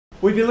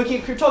we've been looking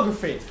at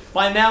cryptography.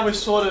 By now we're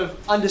sort of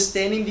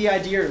understanding the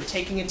idea of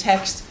taking a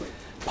text,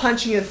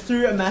 punching it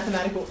through a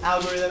mathematical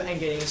algorithm and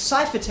getting a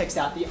ciphertext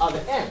out the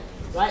other end,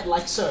 right?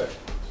 Like so.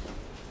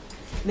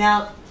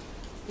 Now,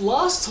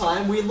 last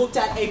time we looked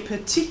at a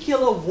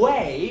particular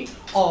way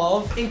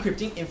of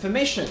encrypting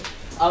information,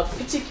 a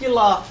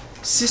particular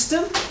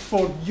system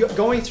for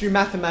going through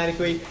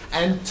mathematically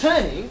and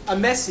turning a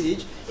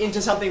message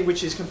into something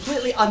which is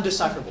completely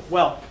undecipherable.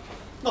 Well,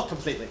 not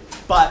completely,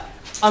 but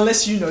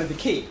unless you know the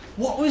key.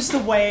 What was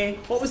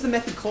the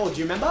method called? Do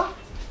you remember?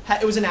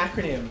 It was an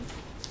acronym.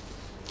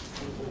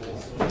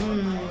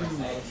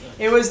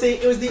 It was the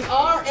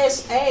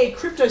RSA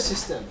crypto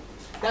system.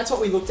 That's what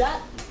we looked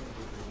at.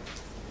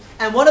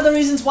 And one of the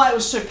reasons why it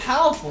was so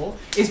powerful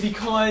is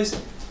because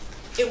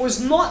it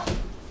was not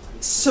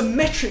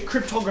symmetric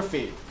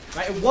cryptography,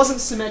 right? It wasn't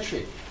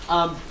symmetric.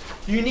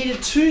 You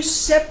needed two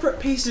separate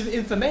pieces of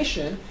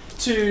information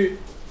to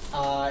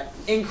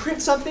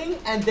encrypt something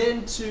and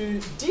then to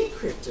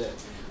decrypt it,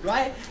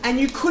 right? And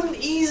you couldn't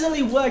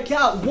easily work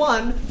out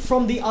one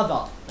from the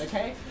other,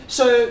 okay?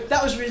 So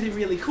that was really,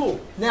 really cool.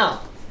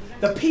 Now,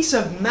 the piece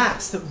of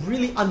maths that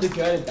really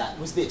undergirded that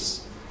was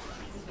this.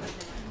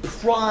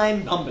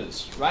 Prime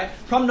numbers, right?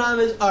 Prime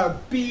numbers are a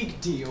big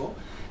deal.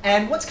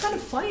 And what's kind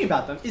of funny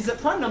about them is that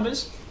prime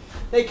numbers,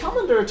 they come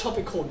under a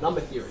topic called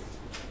number theory,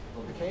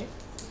 okay?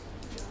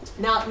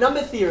 Now,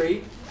 number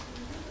theory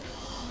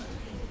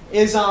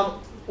is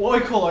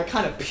what we call a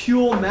kind of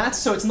pure maths,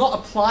 so it's not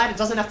applied, it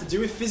doesn't have to do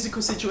with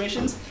physical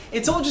situations.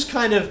 It's all just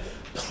kind of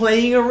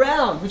playing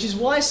around, which is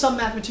why some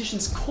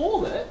mathematicians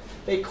call it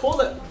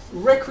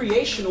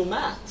recreational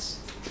maths,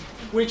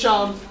 which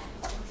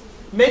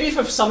maybe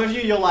for some of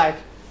you, you're like,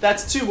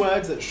 that's two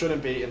words that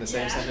shouldn't be in the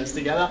same sentence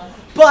together.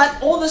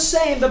 But all the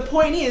same, the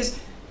point is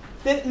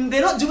that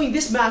they're not doing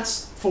this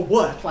maths for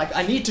work. Like,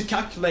 I need to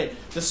calculate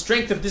the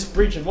strength of this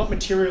bridge and what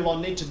material I'll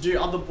need to do,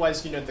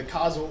 otherwise, you know, the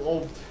cars will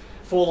all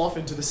fall off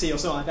into the sea or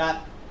something like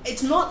that.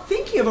 It's not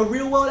thinking of a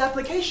real-world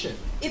application.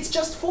 It's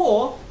just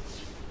for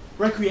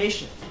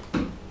recreation.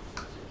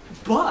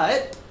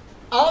 But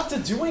after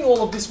doing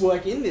all of this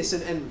work in this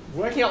and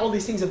working out all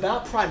these things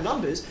about prime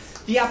numbers,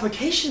 the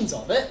applications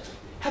of it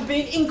have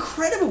been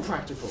incredible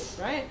practical,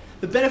 right?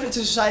 The benefit to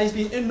society has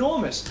been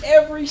enormous.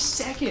 Every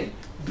second,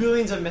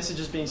 billions of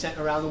messages being sent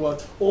around the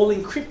world, all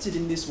encrypted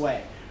in this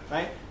way,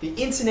 right? The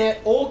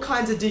internet, all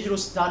kinds of digital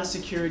data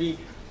security,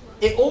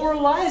 it all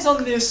relies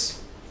on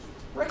this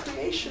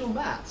recreational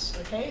maths,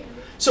 okay?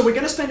 So we're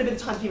going to spend a bit of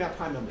time thinking about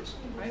prime numbers,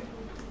 right?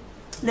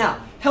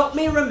 Now, help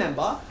me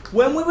remember,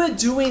 when we were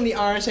doing the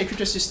RSA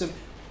crypto system,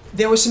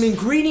 there were some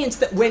ingredients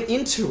that went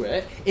into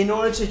it in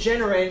order to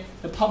generate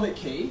the public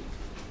key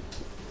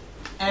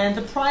and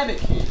the private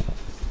key,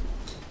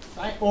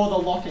 right? Or the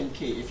lock-in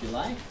key, if you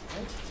like.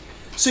 Right?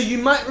 So you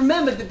might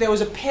remember that there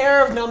was a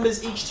pair of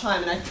numbers each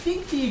time, and I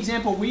think the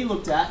example we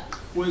looked at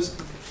was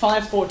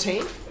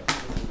 514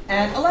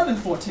 and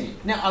 1114.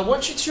 Now, I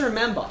want you to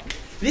remember,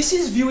 this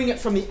is viewing it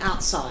from the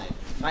outside,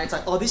 right? It's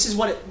like, oh, this is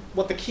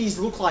what the keys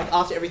look like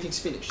after everything's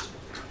finished.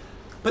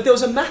 But there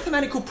was a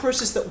mathematical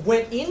process that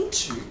went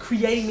into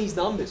creating these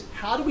numbers.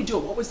 How do we do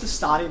it? What was the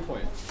starting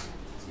point?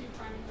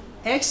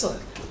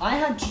 Excellent. I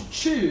had to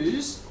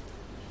choose,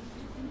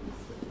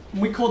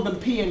 we called them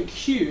P and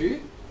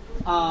Q,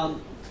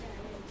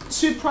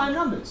 two prime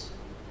numbers.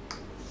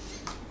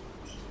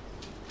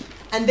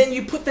 And then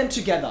you put them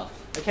together,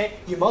 okay?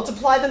 You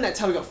multiply them, that's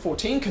how we got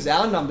 14, because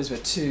our numbers were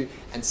 2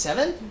 and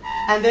 7.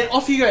 And then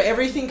off you go,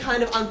 everything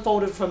kind of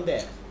unfolded from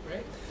there,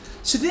 right?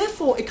 So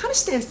therefore, it kind of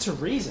stands to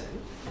reason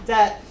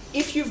that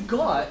if you've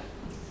got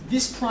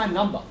this prime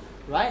number,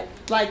 right?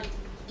 Like,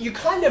 you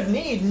kind of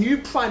need new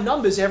prime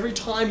numbers every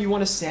time you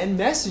want to send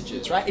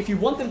messages, right? If you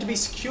want them to be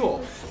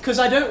secure. Because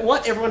I don't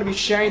want everyone to be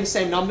sharing the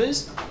same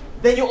numbers,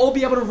 then you'll all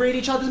be able to read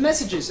each other's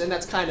messages, and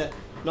that's kind of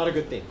not a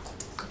good thing.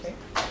 Okay?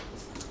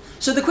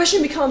 So the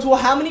question becomes, well,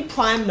 how many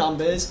prime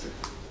numbers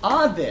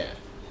are there?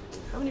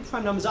 How many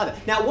prime numbers are there?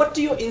 Now, what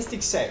do your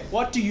instincts say?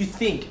 What do you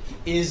think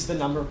is the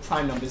number of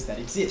prime numbers that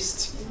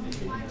exist?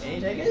 Any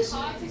takers?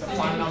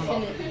 Prime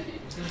number.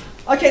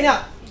 Okay,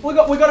 now, we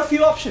got a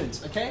few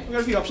options, okay? We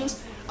got a few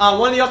options.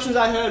 One of the options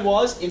I heard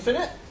was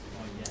infinite.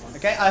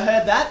 Okay, I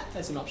heard that.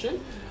 That's an option.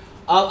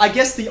 I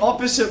guess the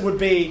opposite would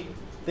be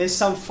there's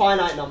some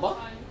finite number,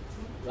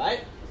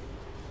 right?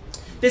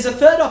 There's a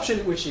third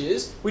option, which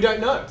is we don't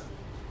know.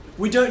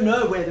 We don't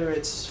know whether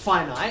it's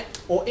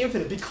finite or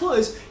infinite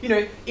because, you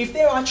know, if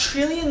there are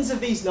trillions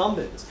of these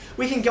numbers,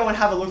 we can go and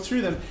have a look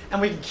through them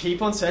and we can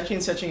keep on searching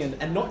and searching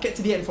and not get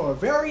to the end for a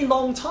very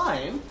long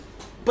time,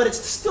 but it's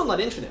still not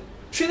infinite.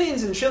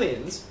 Trillions and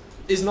trillions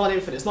is not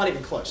infinite. It's not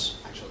even close,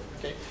 actually.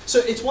 Okay? So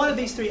it's one of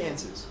these three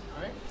answers.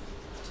 All right?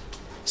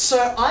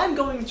 So I'm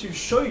going to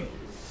show you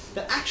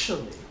that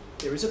actually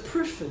there is a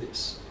proof for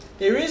this.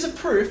 There is a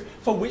proof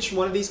for which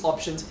one of these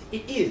options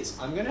it is.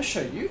 I'm going to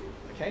show you.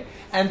 Okay?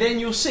 And then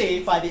you'll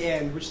see by the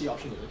end which the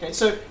option is. Okay?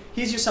 So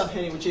here's your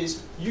subheading, which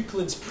is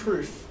Euclid's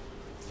proof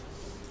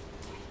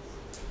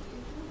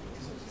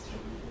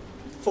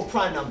for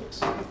prime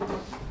numbers.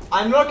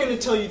 I'm not going to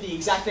tell you the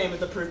exact name of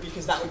the proof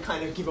because that would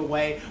kind of give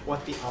away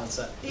what the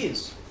answer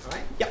is. All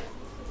right? Yep.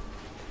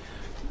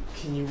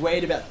 Can you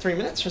wait about 3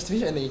 minutes just to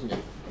finish, and then you can go.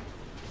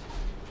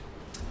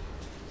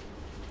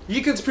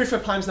 Euclid's proof for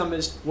prime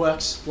numbers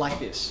works like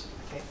this.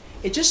 Okay?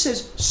 It just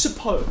says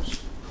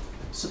suppose,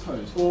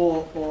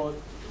 or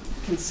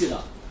consider.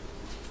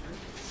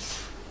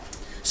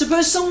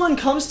 Suppose someone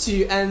comes to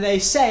you and they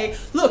say,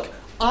 look,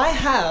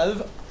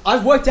 I've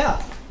worked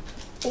out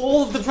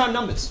all of the prime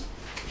numbers.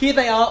 Here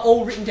they are,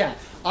 all written down.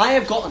 I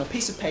have got on a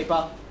piece of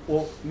paper,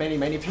 or many,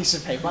 many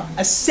pieces of paper,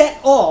 a set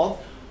of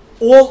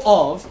all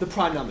of the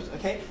prime numbers,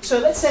 okay? So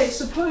let's say,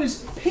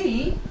 suppose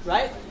P,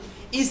 right,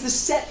 is the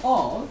set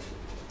of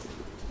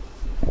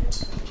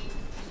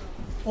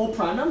all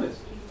prime numbers.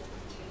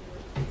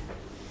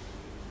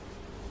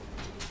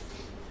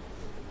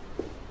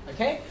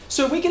 Okay?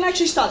 So we can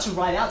actually start to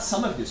write out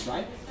some of this,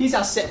 right? Here's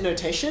our set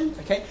notation,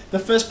 okay? The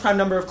first prime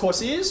number, of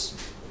course, is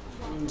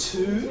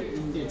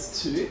 2.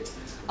 It's 2.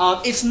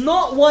 It's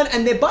not 1,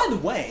 and there, by the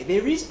way,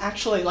 there is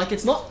actually, like,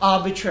 it's not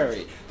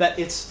arbitrary that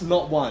it's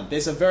not 1.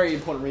 There's a very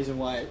important reason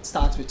why it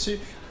starts with 2. You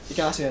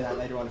can ask me that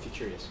later on if you're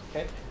curious,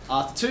 okay?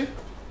 After 2?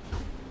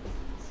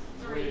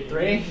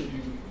 3.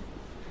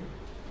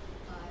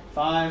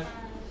 5.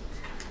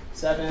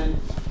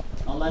 7.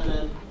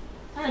 11.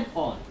 And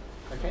on,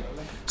 okay?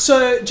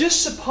 So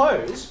just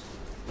suppose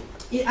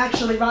it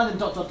actually, rather than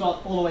dot, dot,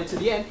 dot all the way to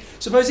the end,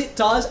 suppose it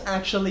does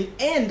actually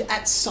end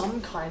at some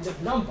kind of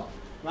number.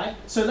 Right?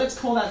 So let's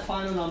call that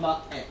final number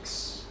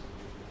x,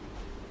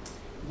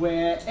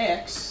 where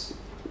x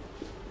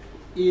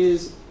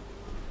is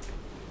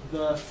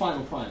the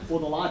final prime, or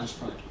the largest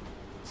prime.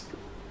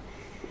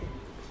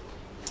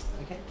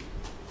 Okay?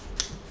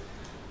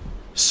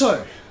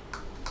 So,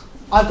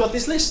 I've got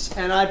this list,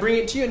 and I bring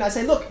it to you, and I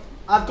say, look,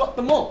 I've got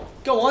them all.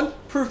 Go on,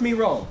 prove me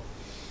wrong.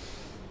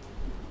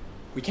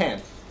 We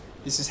can.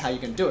 This is how you're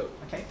going to do it.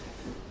 Okay?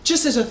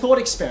 Just as a thought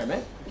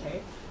experiment,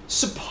 okay?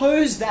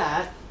 Suppose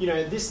that, you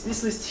know, this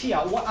list here,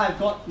 what I've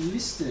got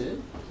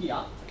listed here,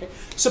 okay?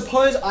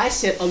 Suppose I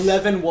said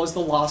 11 was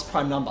the last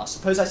prime number.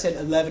 Suppose I said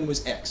 11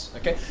 was x,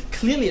 okay?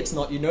 Clearly it's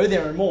not, you know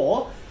there are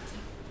more,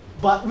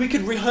 but we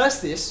could rehearse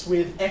this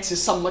with x is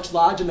some much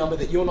larger number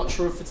that you're not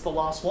sure if it's the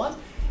last one,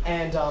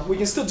 and we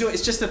can still do it,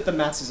 it's just that the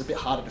maths is a bit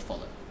harder to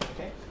follow,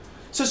 okay?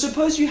 So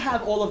suppose you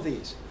have all of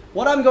these.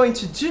 What I'm going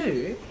to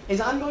do is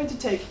I'm going to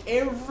take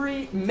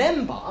every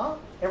member,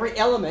 every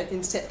element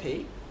in set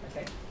P,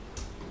 okay?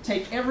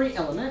 Take every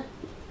element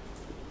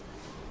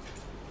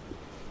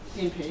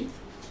in P,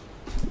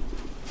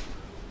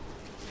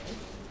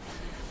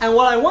 and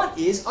what I want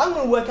is I'm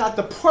going to work out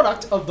the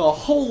product of the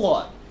whole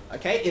lot.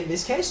 Okay, in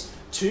this case,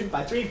 2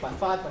 by 3 by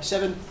 5 by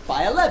 7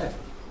 by 11.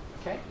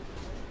 Okay,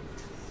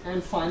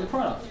 and find the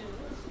product.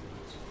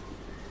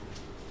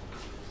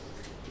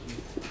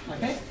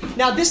 Okay,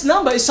 now this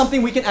number is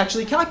something we can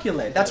actually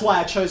calculate. That's why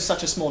I chose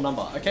such a small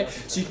number. Okay,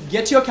 so you can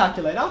get to your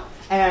calculator,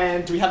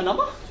 and do we have a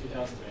number?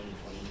 2,320.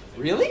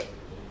 Really?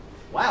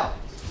 Wow.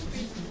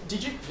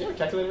 Did you have a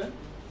calculator then?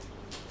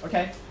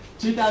 Okay,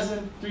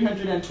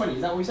 2,320,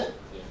 is that what we said?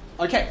 Yeah.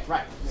 Okay,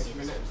 right.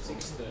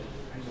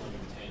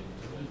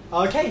 6,310.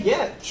 Okay,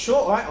 yeah, sure,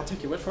 alright, I'll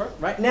take your word for it.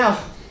 Right, now,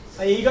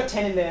 you got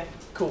 10 in there.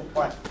 Cool,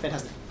 alright,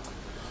 fantastic.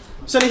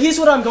 So now here's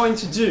what I'm going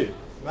to do,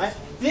 right?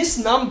 This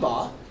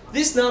number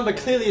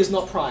clearly is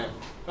not prime,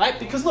 right?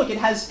 Because look, it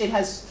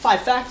has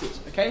 5 factors,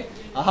 okay?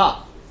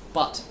 Aha,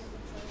 but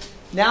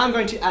now I'm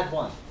going to add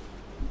 1.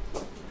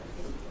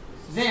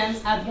 Then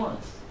add 1.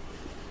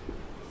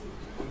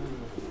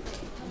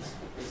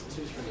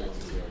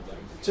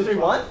 2, 3,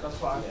 1?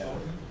 That's what I thought.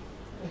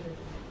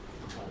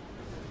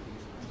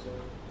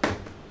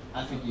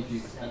 I forgive you.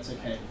 That's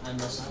okay. I'm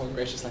merciful and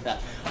gracious like that.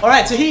 All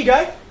right, so here you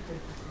go.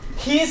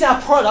 Here's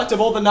our product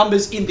of all the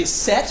numbers in this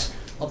set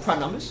of prime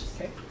numbers.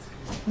 Okay.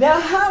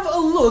 Now have a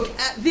look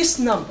at this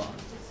number.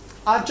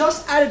 I've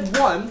just added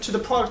 1 to the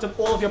product of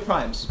all of your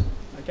primes.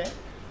 Okay.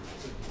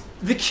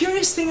 The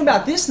curious thing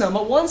about this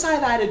number, once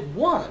I've added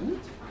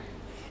 1,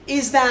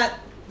 is that,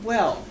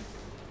 well,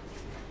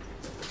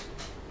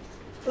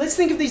 let's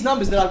think of these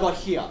numbers that I've got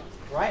here,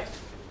 right?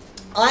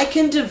 I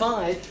can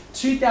divide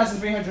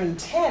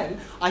 2,310,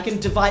 I can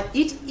divide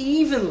it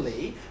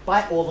evenly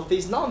by all of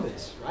these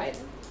numbers, right?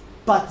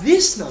 But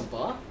this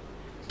number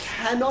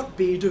cannot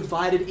be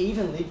divided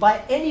evenly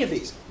by any of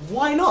these.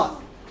 Why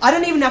not? I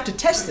don't even have to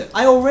test it.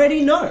 I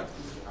already know.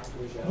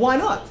 Why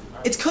not?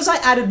 It's because I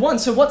added 1,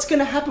 so what's going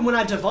to happen when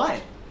I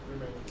divide?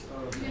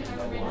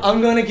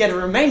 I'm going to get a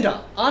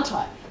remainder, aren't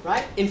I?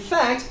 Right? In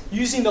fact,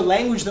 using the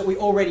language that we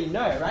already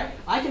know, right?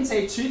 I can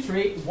say 2,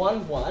 3,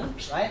 1, 1,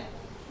 right?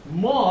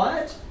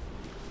 Mod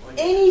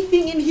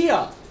anything in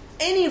here,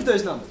 any of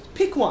those numbers,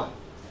 pick one.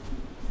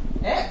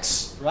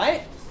 X,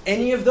 right?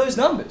 Any of those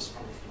numbers.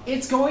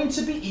 It's going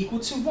to be equal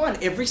to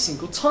 1 every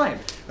single time,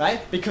 right?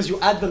 Because you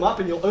add them up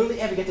and you'll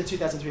only ever get to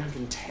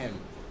 2,310. Is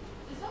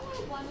that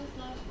why 1 is not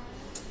prime?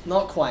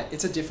 Not quite,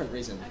 it's a different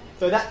reason. Okay.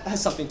 So that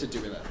has something to do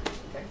with it.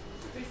 Okay?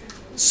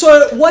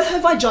 So what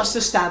have I just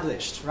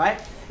established, right?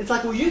 It's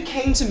like, well, you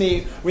came to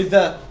me with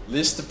the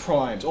list of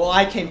primes, or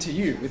I came to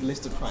you with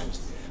list of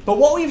primes. But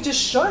what we've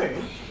just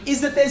shown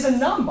is that there's a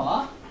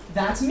number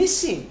that's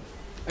missing,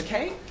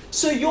 okay?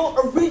 So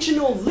your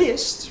original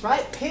list,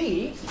 right,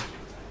 P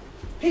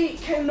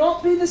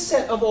cannot be the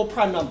set of all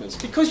prime numbers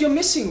because you're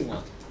missing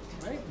one,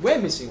 right? We're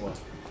missing one.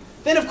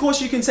 Then, of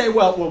course, you can say,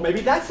 well,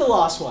 maybe that's the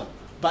last one.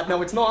 But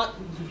no, it's not,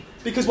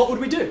 because what would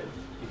we do?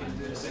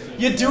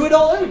 You do it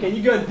all over again.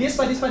 You go this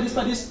by this by this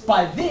by this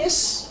by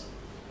this,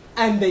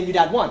 and then you'd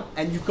add 1.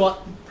 And you've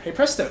got, hey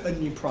presto, a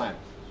new prime,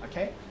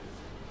 okay?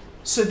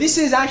 So this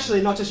is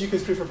actually not just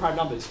Euclid's proof for prime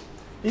numbers.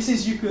 This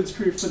is Euclid's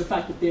proof for the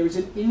fact that there is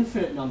an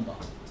infinite number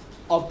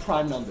of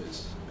prime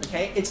numbers,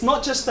 okay? It's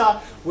not just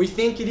we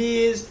think it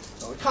is,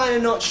 we're kind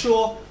of not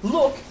sure.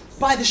 Look,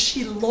 by the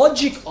sheer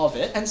logic of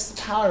it, and it's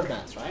the power of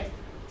maths, right?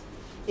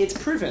 It's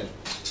proven.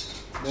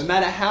 No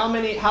matter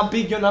how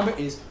big your number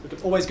is, we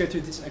can always go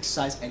through this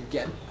exercise and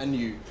get a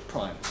new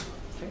prime.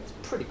 Okay, it's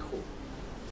pretty cool.